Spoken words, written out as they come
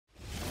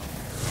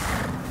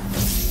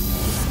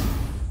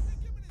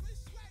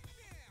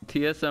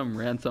TSM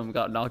ransom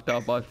got knocked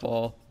out by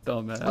fall.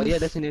 Dumbass. Oh yeah,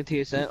 that's a new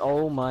TSN.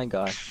 Oh my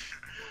god.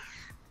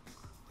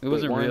 It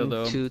wasn't real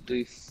though. 1, 2,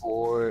 3,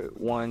 4,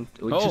 1.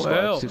 Wait, Oh two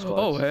hell! squads, two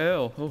squads. Oh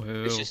hell! Oh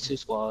hell! It's just 2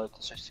 squads.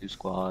 It's just 2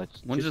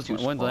 squads. One's just just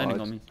 2 one's landing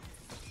on me.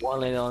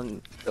 One landing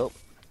on. Oh,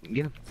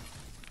 get him.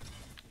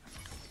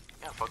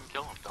 Yeah, fucking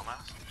kill him,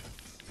 dumbass.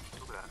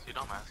 Stupid ass, you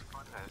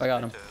dumbass. I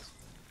got him.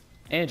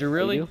 Andrew,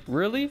 really?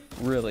 Really?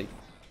 Really?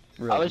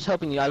 Really? I was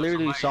helping you. I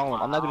literally saw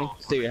him. I'm not gonna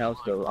stay at your house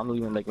though. I'm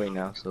leaving like right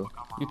now. So.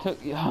 You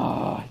took.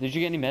 Did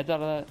you get any meds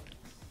out of that?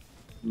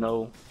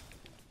 No.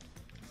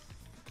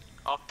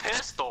 A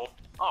pistol?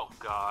 Oh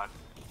god.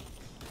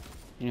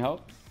 Can you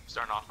help?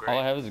 Starting off great. All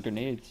I have is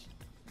grenades.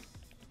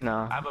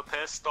 Nah. I have a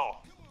pistol.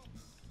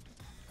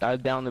 I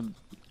down the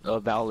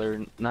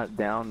Valor, not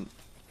down.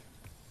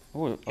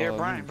 Oh, Here,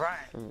 Brian.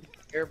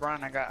 Here,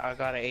 Brian. I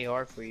got an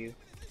AR for you.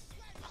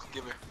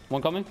 Give me.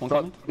 One coming. One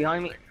coming.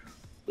 Behind me.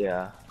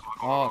 Yeah.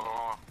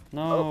 Oh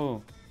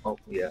no. Oh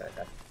yeah.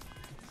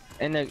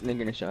 And they're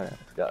gonna shot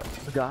at.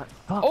 Forgot.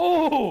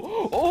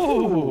 Oh!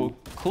 Oh!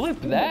 Clip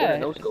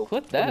that!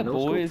 Clip that,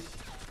 boys!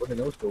 What a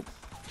no scope.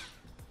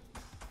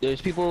 There's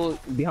people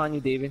behind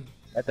you, David,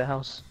 at the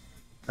house.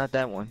 Not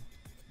that one.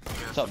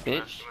 What's up,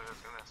 bitch?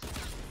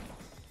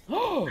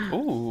 Oh!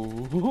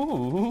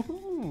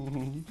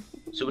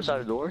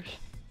 Suicidal doors?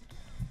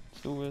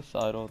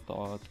 Suicidal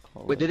thoughts.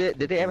 Wait, did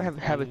they ever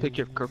have a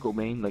picture of Kurt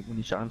Cobain, like when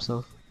he shot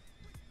himself?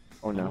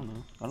 Oh I no. don't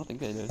know. I don't think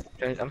they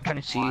did. I'm trying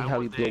to see how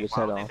he blew his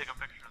head off.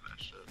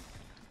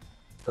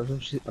 I'm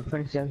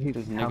trying to see how he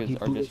These blew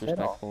niggas are his head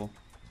off. disrespectful.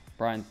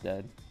 Brian's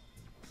dead.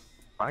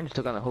 Brian just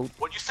took on the hope.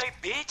 What'd you say,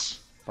 bitch?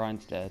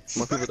 Brian's dead.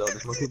 More people though.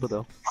 There's more people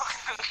though.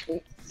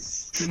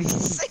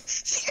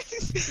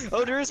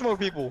 Oh, there is more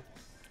people.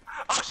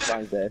 Oh shit.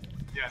 Brian's dead.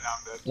 Yeah, now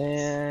I'm dead.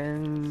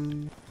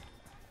 And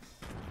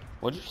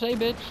What'd you say,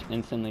 bitch?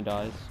 Instantly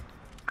dies.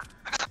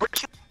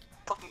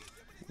 Fucking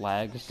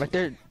Lags. right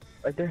there,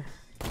 right there.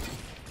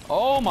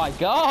 Oh my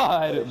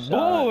god! What a shot.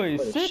 Boys,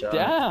 What a sit shot.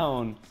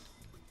 down!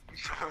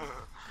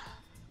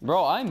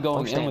 Bro, I'm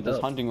going in stand with this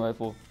up. hunting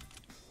rifle.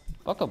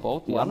 Fuck a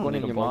bolty. I I'm don't going need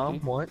in a your mom.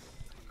 bolty. What?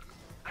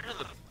 I just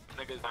the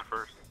niggas die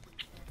first.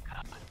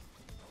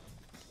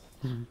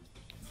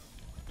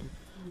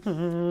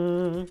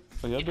 Oh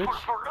yeah,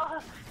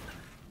 bitch.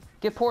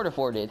 Get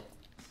porta-forted.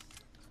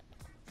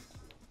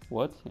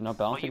 What? You're not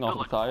bouncing off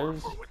the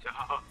tires?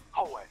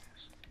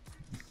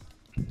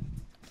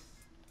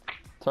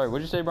 Sorry,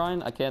 what'd you say,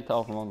 Brian? I can't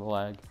tell from all the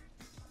lag.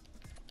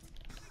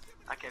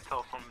 I can't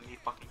tell from me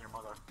fucking your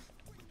mother.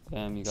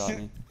 Damn, you got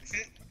me.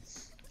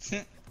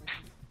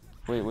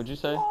 Wait, what'd you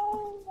say?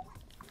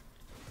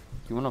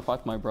 You wanna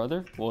fuck my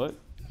brother? What?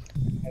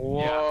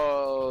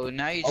 Whoa!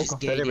 Now you just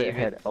gay, Confederate David.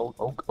 head. Oh,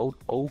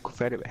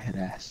 Confederate head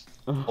ass.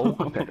 Oh,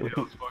 Confederate.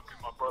 I was fucking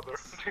my brother.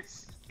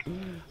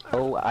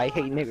 Oh, I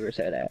hate niggers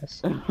head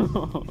ass. I've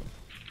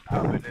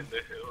been in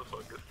the hills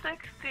fucking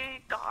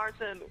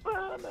 60,000.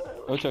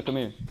 Ocho, come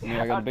here. Come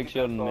here, I got a big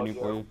shield and a menu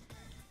for you.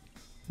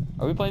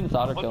 Are we playing this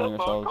out or What's killing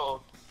that song ourselves?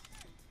 called?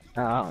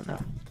 I don't know.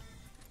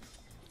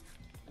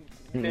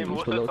 David, It's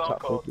what's below that song top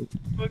called? focus.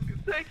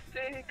 Fucking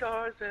 60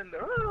 cars in the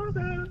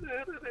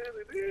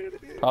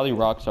Probably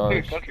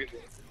Rockstar's.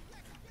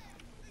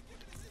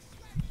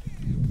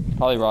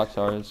 Probably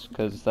Rockstar's,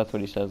 because that's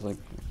what he says, like,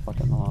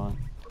 fucking on.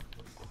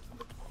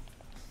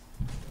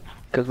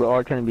 Because we're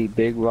all trying to be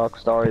big rock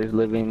stars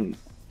living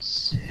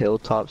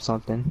hilltop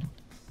something.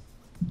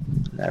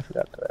 I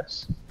forgot the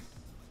rest.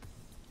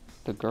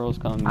 The girls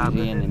come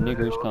easy and the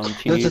niggers come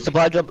There's a cheap.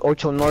 supply drop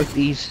Ocho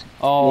Northeast.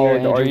 Oh, near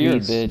the Andrew, you're a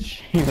RVs.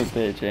 bitch. You're a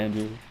bitch,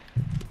 Andrew.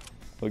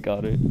 I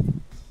got it.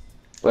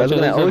 I was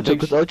looking at there's a Ocho big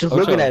because Ocho's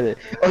looking at it.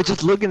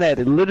 Ocho's looking at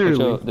it, literally.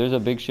 Ocho, there's a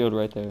big shield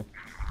right there.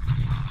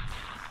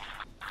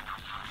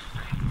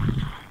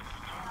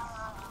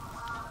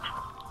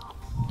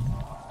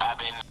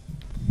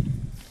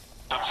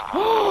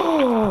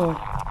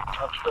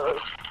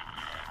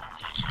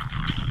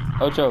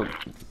 Ocho,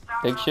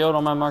 big shield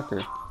on my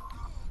marker.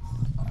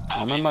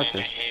 On my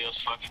marker.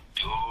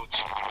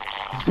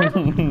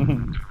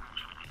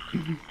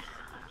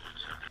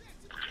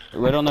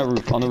 Right on that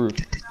roof, on the roof.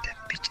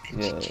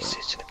 Yeah.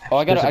 Oh,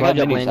 I got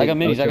minis, I got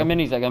minis, I got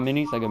minis, I got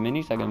minis, I got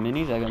minis, I got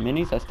minis, I got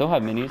minis, I still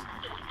have minis.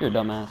 You're a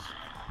dumbass.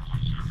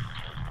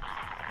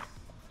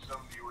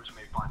 Some viewers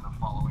may find the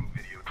following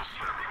video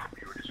disturbing.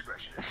 Viewer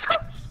discretion is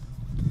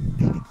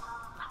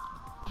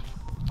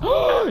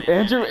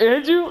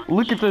Andrew,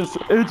 look at this.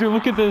 Andrew,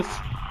 look at this.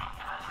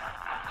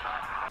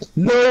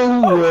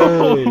 No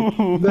way!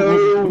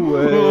 No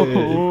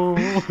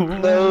way!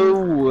 No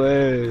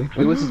way!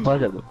 Wait, what's the supply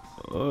drop though?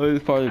 Oh,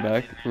 it's farther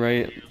back,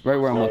 right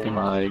where I'm looking.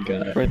 Oh my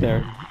god. Right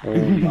there. Oh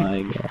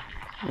my god.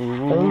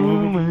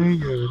 Oh my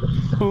god.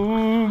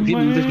 Oh If you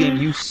lose this my- game,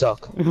 you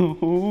suck.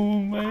 Oh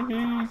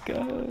my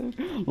god.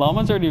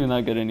 Llamas aren't even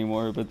that good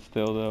anymore, but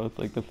still though, it's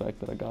like the fact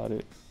that I got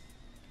it.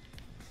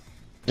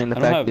 And the I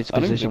don't fact have- it's I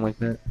don't position even- like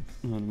that.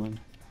 Oh, never mind.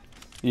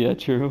 Yeah,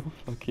 true.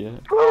 Fuck yeah.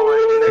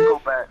 Oh, wait, go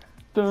back.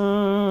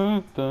 Da,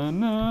 da,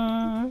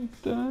 na,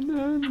 da,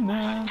 na,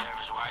 na.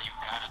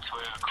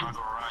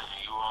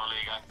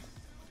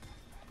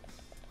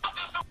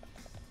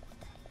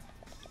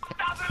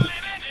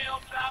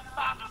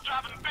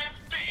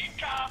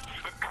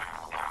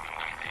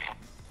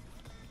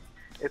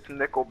 It's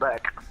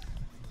Nickelback.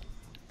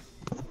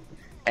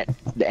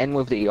 The end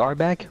with the ER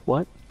back?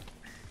 What?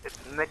 It's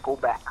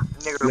Nickelback.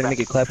 You gonna make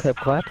it clap, clap,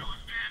 clap?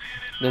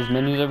 There's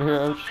minis over here,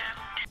 Oach.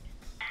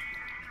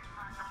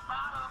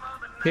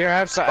 Here, I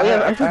have some. Oh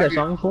yeah, I've heard that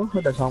song before.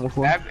 Heard that song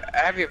before. I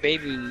have your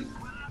baby.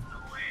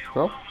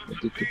 Bro? Okay,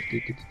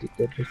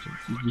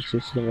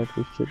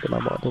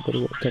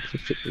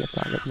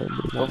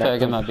 Hopefully I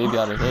get my baby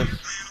out of this.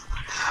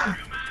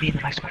 Me and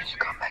the next one should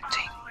come back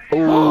team.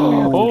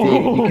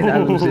 Oh, you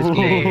cannot lose this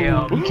game.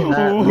 You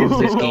cannot lose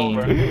this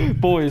game.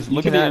 Boys,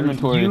 look at the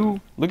inventory.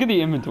 Look at the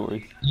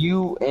inventory.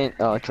 You and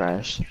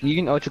trash. You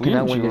and Ultra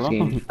cannot win this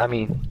game. I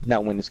mean,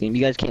 not win this game.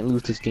 You guys can't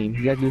lose this game.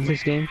 You guys lose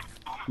this game,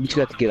 you just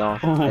have to get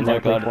off. Oh and my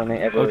never god. play Fortnite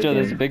ever Ocha, again.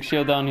 there's a big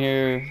shield down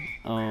here.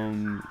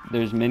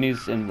 There's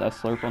minis and a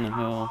slurp on the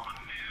hill.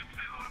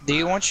 Do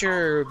you want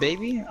your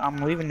baby? I'm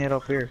leaving it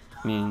up here.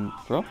 I mean,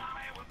 bro,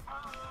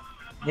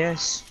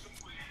 Yes.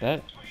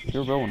 that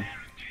you're rolling.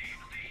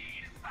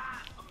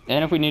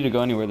 And if we need to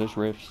go anywhere, there's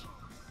rifts.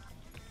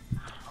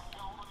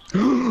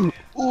 Ooh.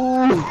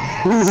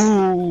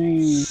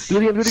 Do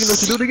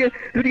it again.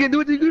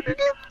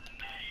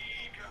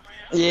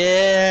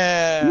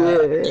 Yeah.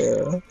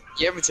 Yeah.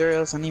 You have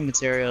materials? I need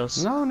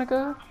materials. No,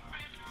 nigga.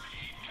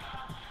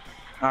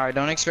 Alright,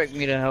 don't expect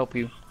me to help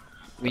you.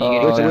 You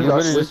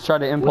better just try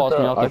to impulse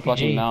me off the RPG?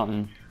 fucking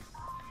mountain.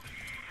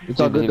 It's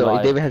all good He though.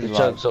 lied. David has He a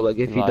chug, lied. so like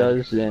if He he lied.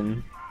 does,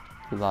 then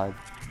He lied.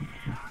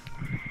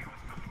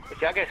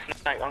 If y'all get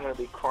sniped, I'm gonna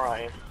be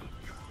crying.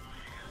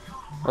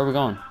 Where are we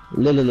going?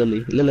 Lily.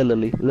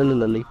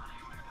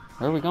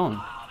 Where are we going?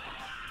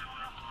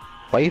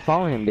 Why are you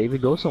following him,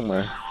 David? Go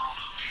somewhere.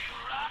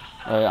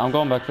 Alright, I'm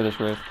going back for this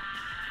rift.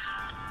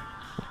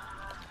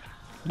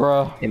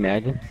 Bruh,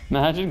 Imagine.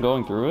 imagine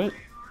going through it.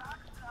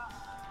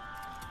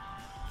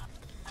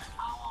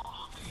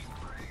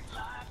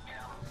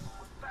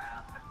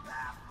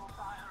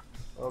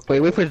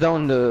 Wait for his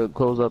zone to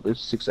close up.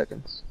 It's 6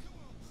 seconds.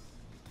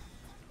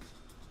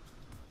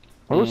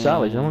 Or go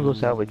salvage. I'm gonna go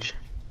salvage.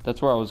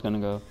 That's where I was gonna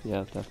go.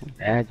 Yeah, definitely.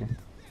 Imagine.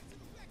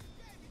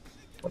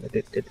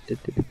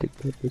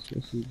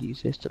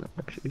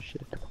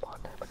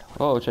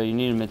 Oh, Che, you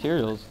needed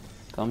materials.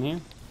 Come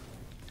here.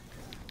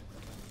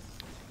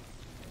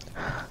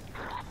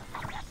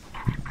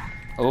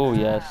 Oh,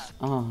 yes.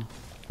 Oh,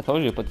 I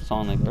told you to put this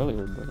on like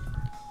earlier, but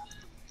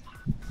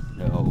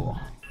no.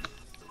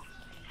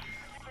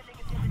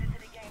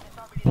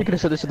 Look at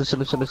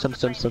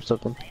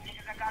something.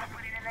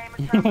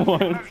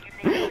 What?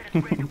 I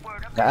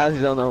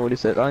honestly don't know what he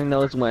said. All I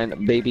know is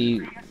when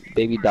baby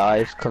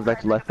dies, comes back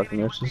to life like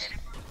nurses.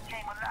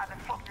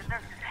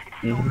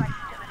 To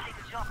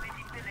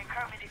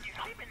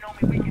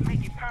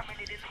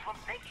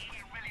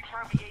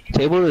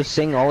be able to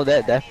sing all of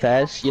that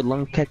fast, your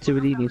lung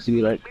activity needs to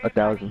be like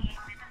 1,000.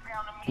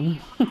 You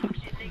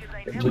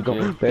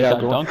got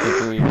dunked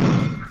it 3.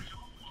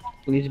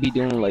 You need to be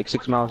doing like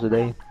 6 miles a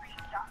day.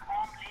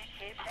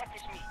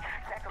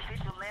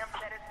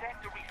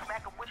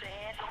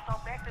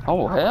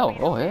 Oh hell!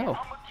 Oh hell!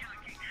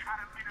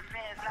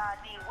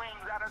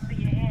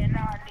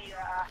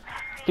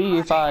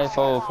 5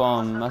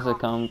 from that's a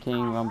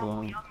King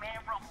Rumble.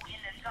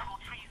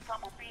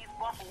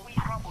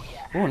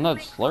 Oh, another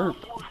slurp.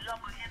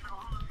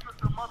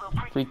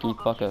 Freaky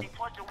fucker.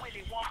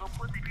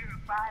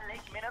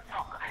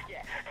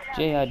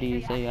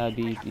 JID,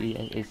 AIB,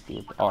 it's the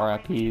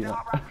RIP.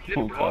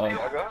 Oh god.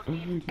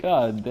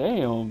 God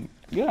damn.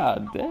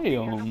 God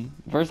damn.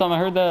 First time I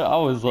heard that, I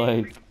was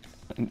like,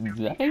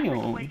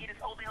 damn.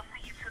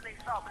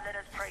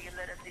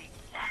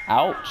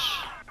 Ouch.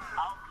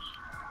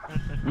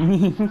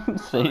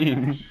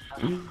 Same.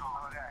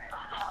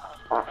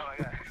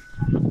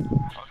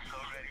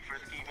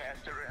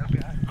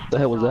 The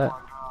hell was that?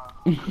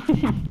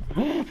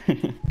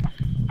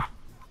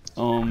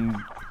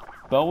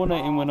 Bawal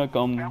na when I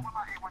come.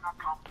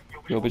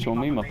 Yo, bitch, want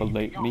me,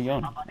 me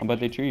yon. I'm about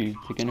the tree.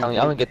 I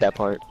don't get that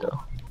part though.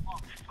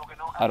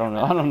 I don't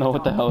know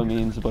what the hell it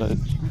means, but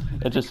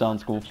it just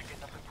sounds cool.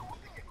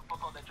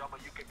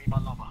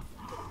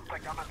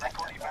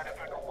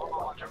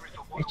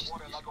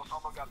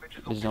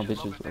 There's no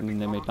bitches. I mean,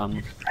 they make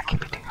diamonds.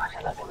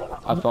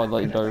 I thought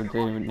like they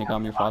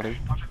got your father.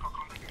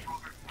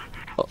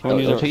 Someone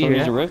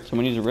use a rift.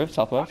 Someone use a rift.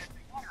 Southwest.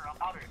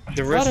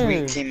 The rift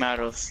we came out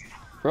of.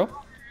 Bro.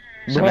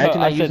 So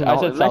imagine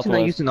I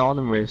said using all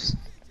them rifts.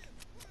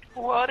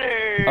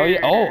 Water! Oh yeah.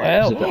 Oh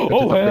hell.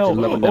 Oh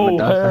hell. Oh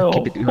hell.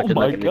 Oh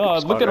my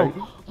god. Look at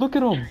them. Look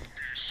at them.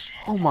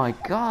 Oh my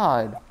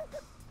god.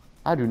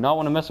 I do not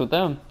want to mess with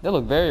them. They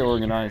look very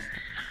organized.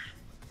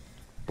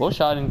 Bush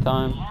hiding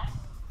time.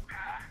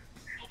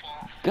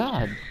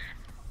 God.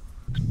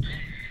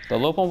 The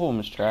low pump boom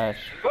is trash.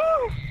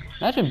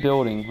 Imagine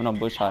building when I'm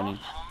bush hiding.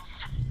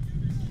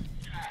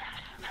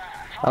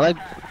 I like.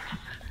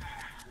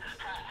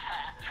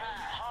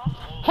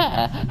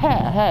 Ha ha ha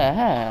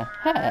ha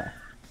ha.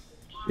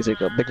 He's like,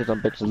 bitches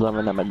on bitches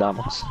loving at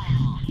McDonald's.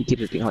 He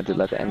keeps it 300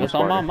 like an endless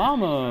That's on my party.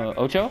 mama.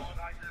 Ocho?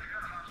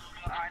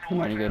 I'm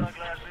pretty good.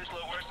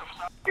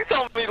 You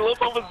telling me to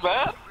look over his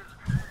back?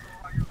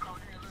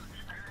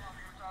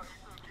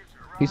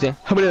 He said,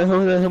 ice,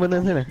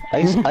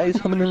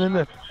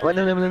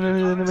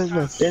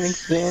 standing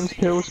stands,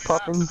 pills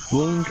popping,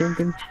 green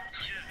drinking,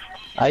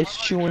 ice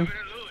chewing.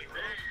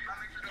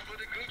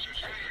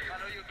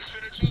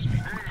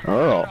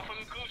 Oh.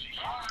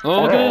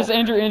 Oh, look at this,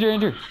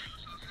 Andrew.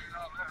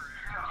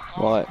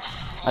 What?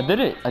 I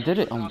did it.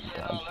 Oh my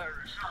god.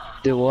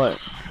 Did what?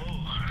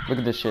 Look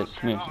at this shit.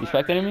 Come here. You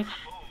spectating me?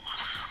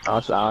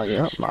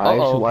 Yeah, my eyes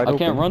Uh-oh, wide I open.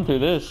 can't run through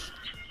this.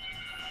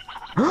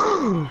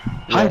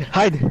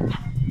 Hide!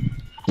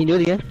 Can you do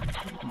it again?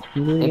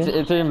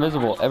 It's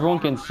invisible. Everyone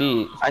can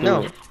see. I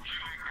know. It.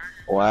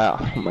 Wow.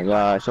 Oh my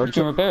gosh. You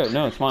can repair it.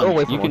 No, it's fine. Go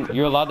away from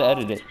You're allowed to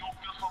edit it.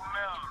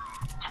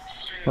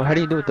 Well, how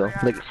do you do it though?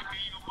 Like,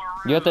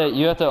 You have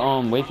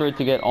to wait for it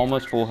to get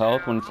almost full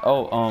health when it's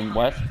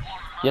West.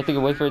 You have to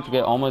wait for it to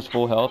get almost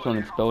full health when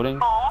it's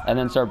building, and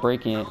then start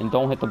breaking it, and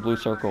don't hit the blue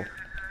circle.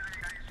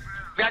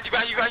 Behind you.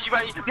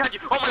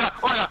 Oh my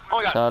god.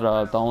 Shut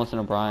up. Don't listen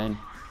to Brian.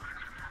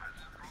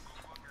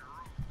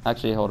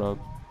 Actually, hold up.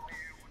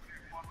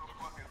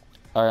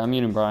 Alright, I'm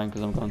muting Brian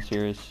because I'm going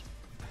serious.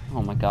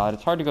 Oh my god,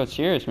 it's hard to go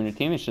serious when your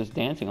team is just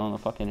dancing on the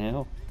fucking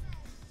hill.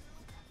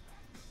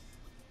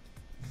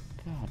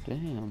 God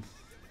damn.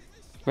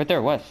 Right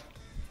there, West.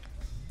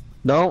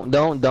 don't.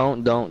 If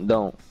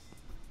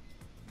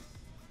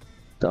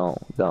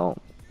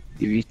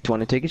you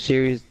want to take it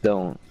serious,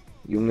 don't.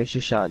 You miss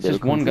your shot. It's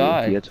just one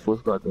guy. You have to full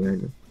squad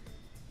behind.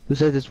 Who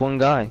says it's one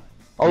guy?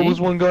 Oh, Me? it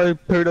was one guy.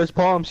 Paradise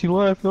Palms. He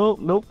left.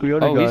 Nope. The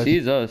other guys. He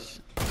sees us.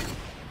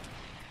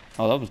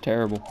 Oh, that was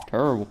terrible.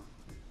 Terrible.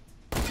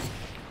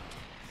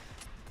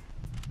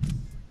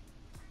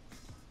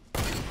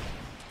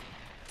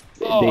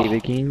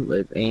 David, can you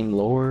like aim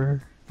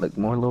lower? Like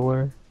more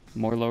lower?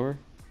 More lower?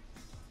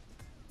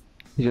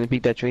 He's gonna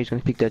peek that tree.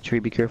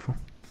 Be careful.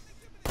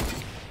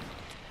 Just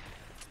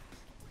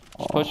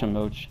push him,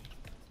 Moach.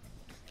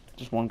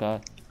 Just one guy.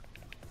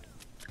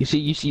 You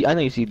see. I know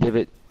you see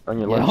Divot on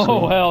your left.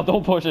 Oh hell,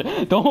 don't push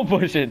it. Don't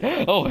push it.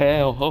 Oh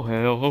hell.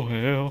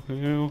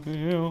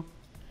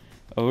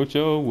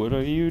 Ocho, what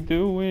are you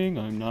doing?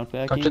 I'm not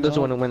backing Ocho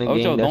doesn't up. want to win a Ocho,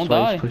 game. That's don't why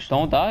die. he's pushing.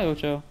 Don't die,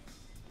 Ocho.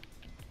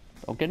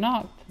 Don't get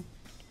knocked.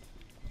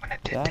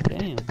 God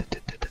damn.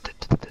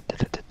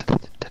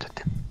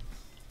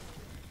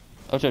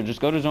 Ocho,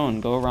 just go to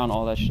zone. Go around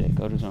all that shit.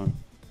 Go to zone.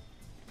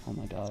 Oh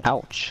my god.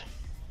 Ouch.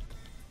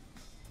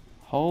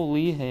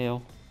 Holy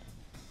hell.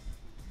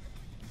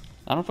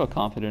 I don't feel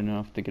confident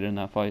enough to get in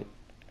that fight.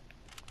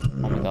 Oh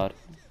my god.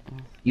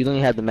 You don't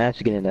even have the match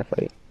to get in that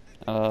fight.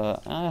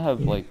 I have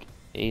like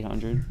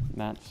 800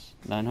 mats,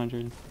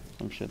 900,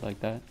 some shit like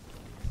that.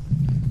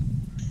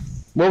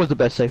 What was the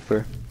best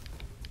cipher?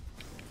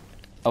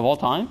 Of all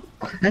time?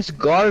 That's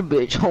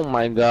garbage. Oh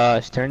my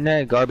gosh. Turn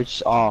that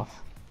garbage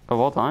off. Of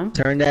all time?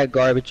 Turn that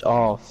garbage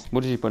off.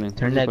 What did you put in?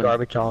 Turn that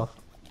garbage off.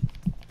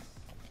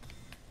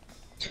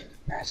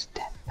 That's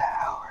that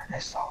power.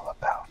 That's all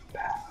about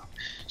power.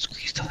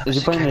 Is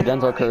he playing the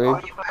Denzel Curry?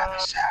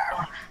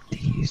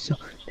 Because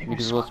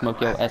Because we'll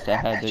smoke your ass. I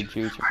had the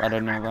juice. I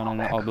don't know, running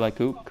an all black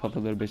coupe.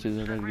 Couple little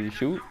bitches are ready to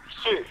shoot.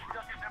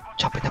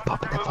 Chop it up,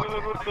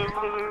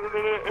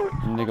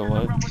 Nigga,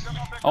 what?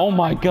 Oh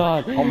my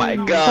god. Oh my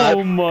god.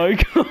 Oh my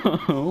god.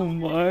 Oh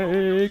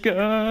my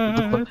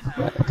god.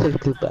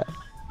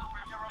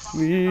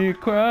 We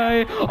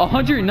cry.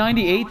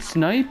 198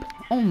 snipe?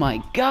 Oh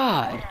my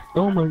god.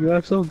 Oh my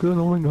god, so good.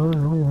 Oh my god.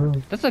 Oh my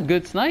god. That's a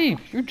good snipe.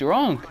 You're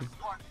drunk.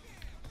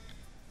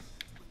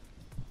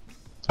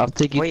 I'll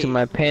take you to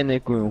my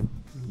panic room.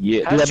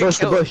 Yeah, How'd the you bush,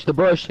 kill the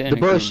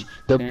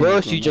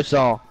bush you just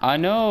saw. I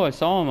know, I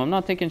saw him. I'm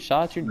not taking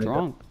shots. You're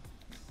drunk.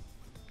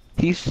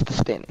 He's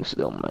standing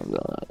still. Oh my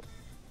god.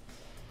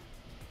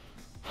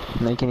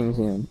 And I can't even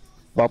see him.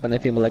 Bopping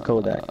that female like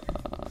Kodak.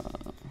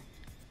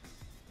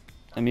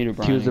 I muted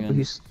Brian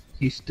again.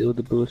 He's still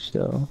the bush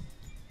though.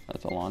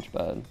 That's a launch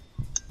pad.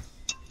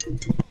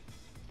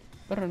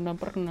 Okay, you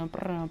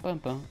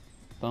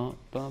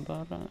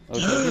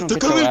don't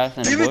get your ass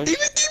in a bush.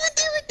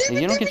 If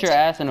you don't get your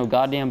ass in a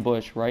goddamn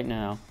bush right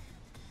now.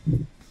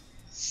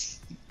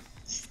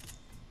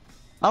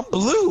 I'm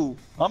blue.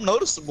 I'm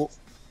noticeable.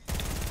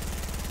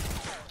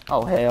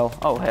 Oh hell.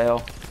 Oh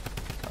hell.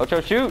 Ocho,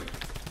 shoot.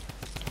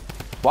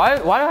 Why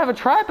do I have a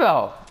trap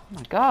out? Oh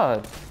my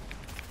god.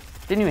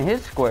 Didn't even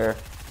hit square.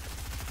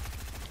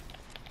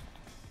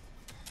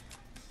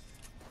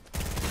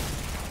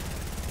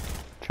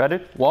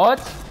 Shredded? What?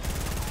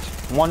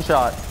 One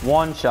shot.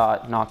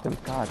 Knocked him.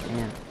 God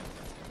damn.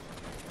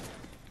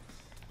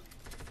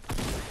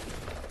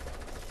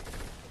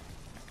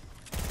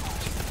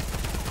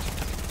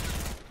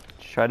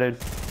 Shredded.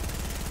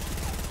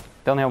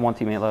 They only have one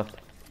teammate left.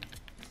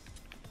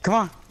 Come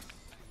on.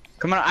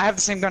 Come on, I have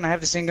the same gun.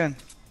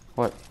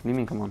 What? What do you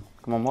mean, come on?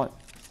 Come on, what?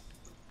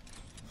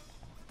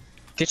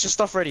 Get your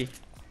stuff ready.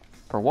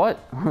 For what?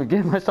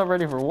 Get my stuff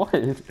ready for what?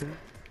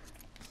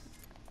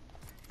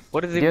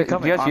 What did they Do you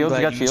become? got shields?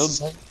 You got shields?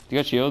 Do you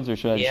got shields, or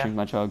should I just Yeah. drink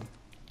my chug?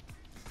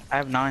 I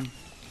have 9.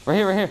 Right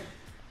here, right here.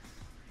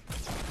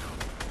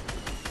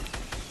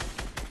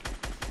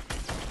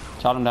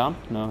 Shot him down?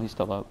 No, he's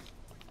still up.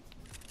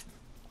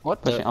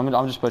 What Pushing. the?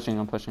 I'm just pushing.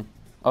 I'm pushing.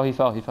 Oh, he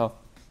fell. He fell.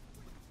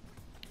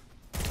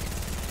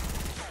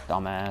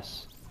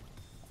 Dumbass.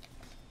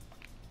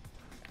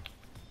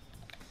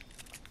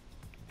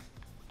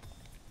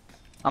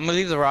 I'm gonna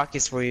leave the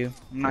rockets for you.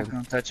 I'm not Okay.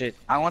 gonna touch it.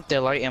 I want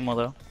the light ammo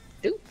though.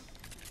 Dude.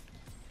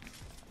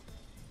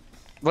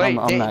 Wait,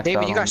 I'm maxed David,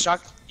 out you on got it.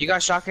 shock. You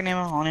got shotgun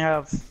ammo? I only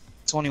have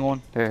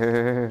 21.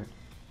 Here.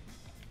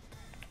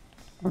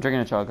 I'm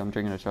drinking a chug. I'm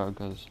drinking a chug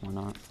because why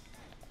not?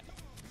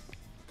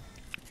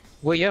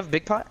 Wait, you have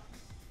big pot?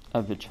 I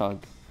have a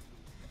chug.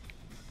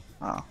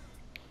 Oh.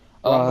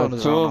 Well, I'm going to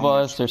the 2 wrong of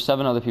one. us. There's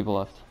 7 other people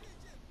left.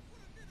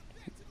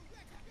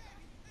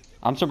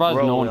 I'm surprised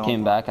no Roll one it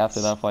came on. back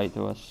after that fight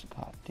to us.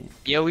 God damn.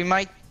 Yeah, we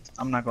might.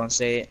 I'm not gonna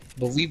say it,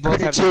 but we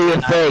both have. To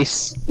your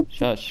face.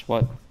 Shush.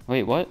 What?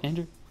 Wait, what,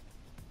 Andrew?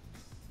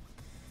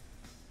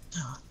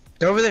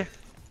 They're over there.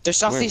 They're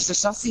southeast. They're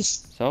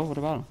southeast. So, what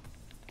about him?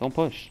 Don't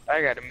push.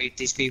 I gotta meet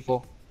these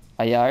people.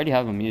 Yeah, I already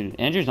have him muted.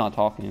 Andrew's not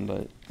talking,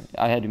 but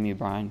I had to mute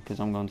Brian because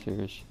I'm going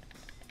serious.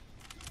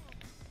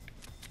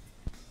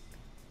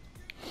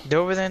 They're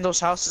over there in those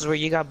houses where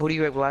you got booty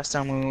raped last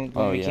time when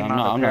Oh we yeah, came I'm out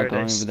of not going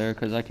paradise. over there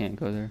because I can't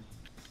go there.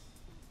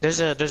 There's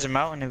a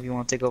mountain if you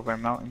want to take over a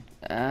mountain.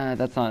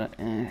 That's not.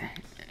 It's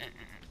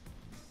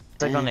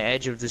like on the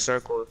edge of the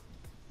circle.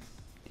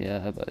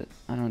 Yeah, but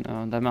I don't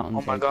know. That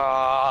mountain's. Oh my like,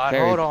 god!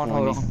 very Hold on.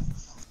 pointy.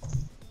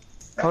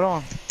 Hold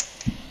on.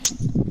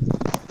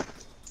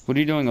 What are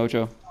you doing,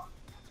 Ocho?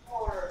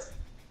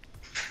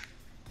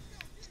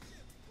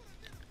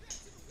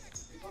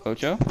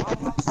 Ocho?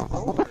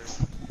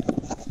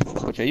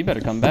 Ocho, you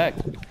better come back.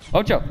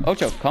 Ocho,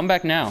 come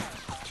back now.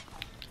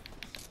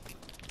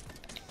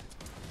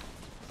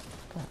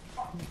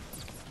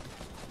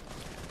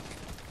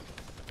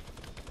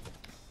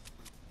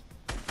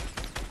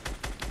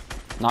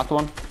 Knocked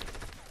one.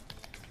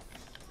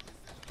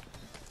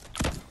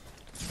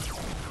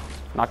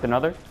 Knocked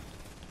another.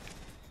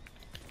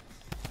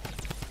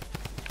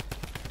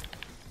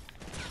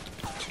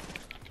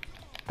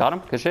 Got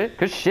him. Good shit.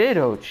 Good shit,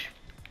 Och.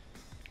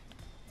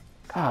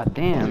 God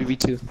damn.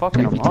 3v2.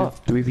 Fucking him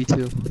up.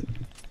 3v2.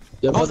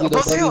 Yeah, Above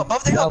the hill.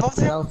 Above the hill. Above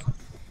the hill.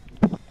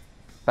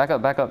 Back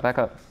up, back up, back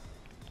up.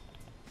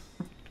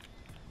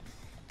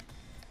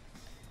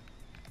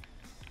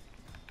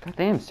 God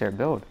damn, stair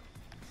build.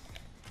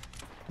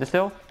 This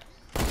hill?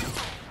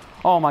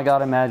 Oh my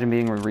god, imagine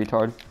being a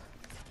retard.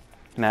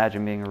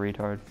 Imagine being a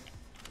retard.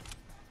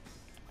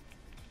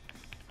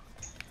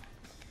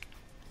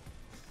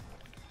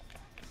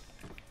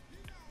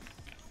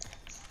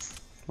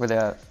 Where they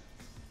at?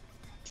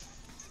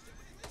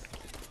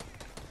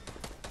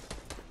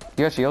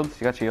 You got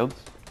shields? You got shields?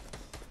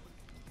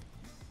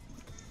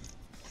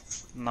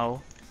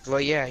 No. Well,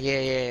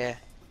 yeah.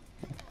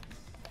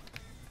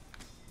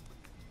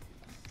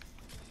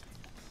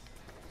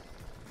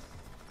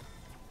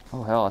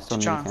 Oh hell, I still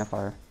need a John.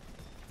 campfire.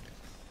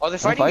 Oh, they're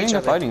They're fighting each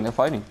other. they're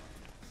fighting.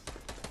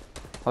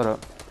 Hold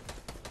up.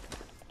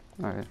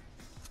 Alright.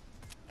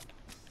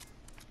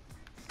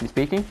 You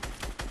speaking?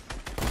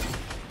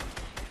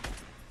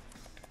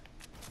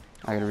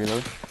 I gotta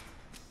reload.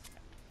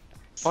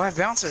 Oh, I have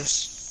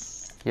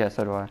bouncers. Yeah,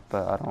 so do I,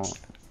 but I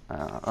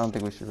don't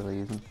think we should really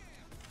use them.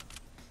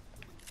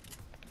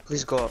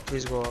 Please go up.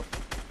 Please go up.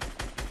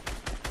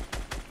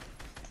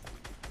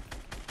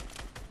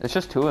 It's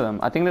just 2 of them.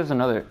 I think there's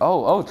another.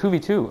 Oh,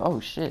 2v2. Oh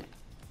shit.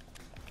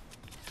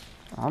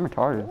 I'm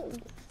retarded.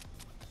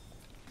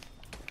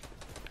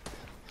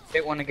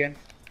 Hit one again.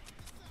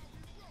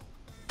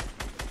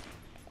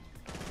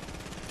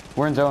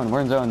 We're in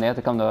zone. They have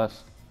to come to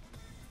us.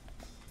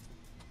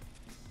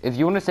 If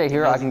you want to stay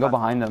here, I can go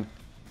behind them.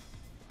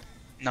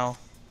 No.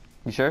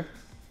 You sure?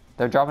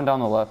 They're dropping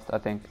down the left, I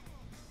think.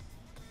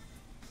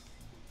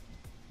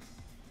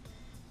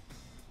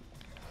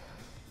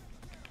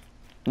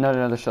 No,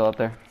 they're still up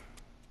there.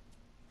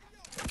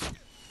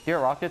 You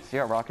got rockets? You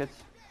got rockets?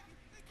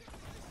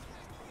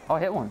 Oh, I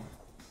hit one.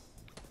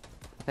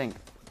 I think.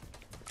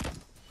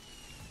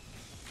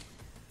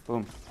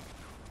 Boom.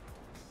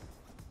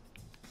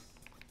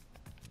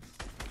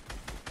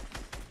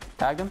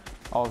 Tagged him?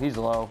 Oh, he's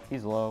low.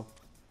 He's low.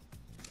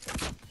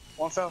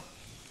 One fell.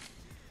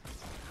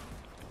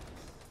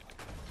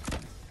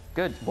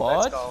 Good.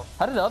 What? go.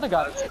 How did the other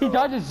guy? He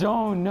died his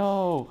zone.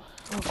 No.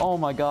 Oh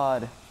my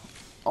god.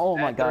 Oh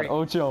my god. Three.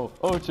 Ocho.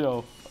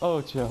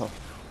 Oh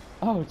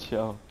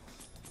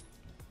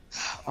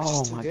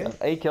too my good. god.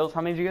 8 kills.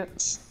 How many did you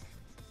get?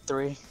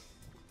 3.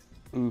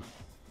 Oof.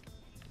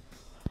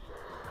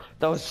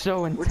 That was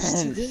so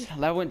intense.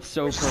 That went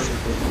so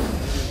perfectly.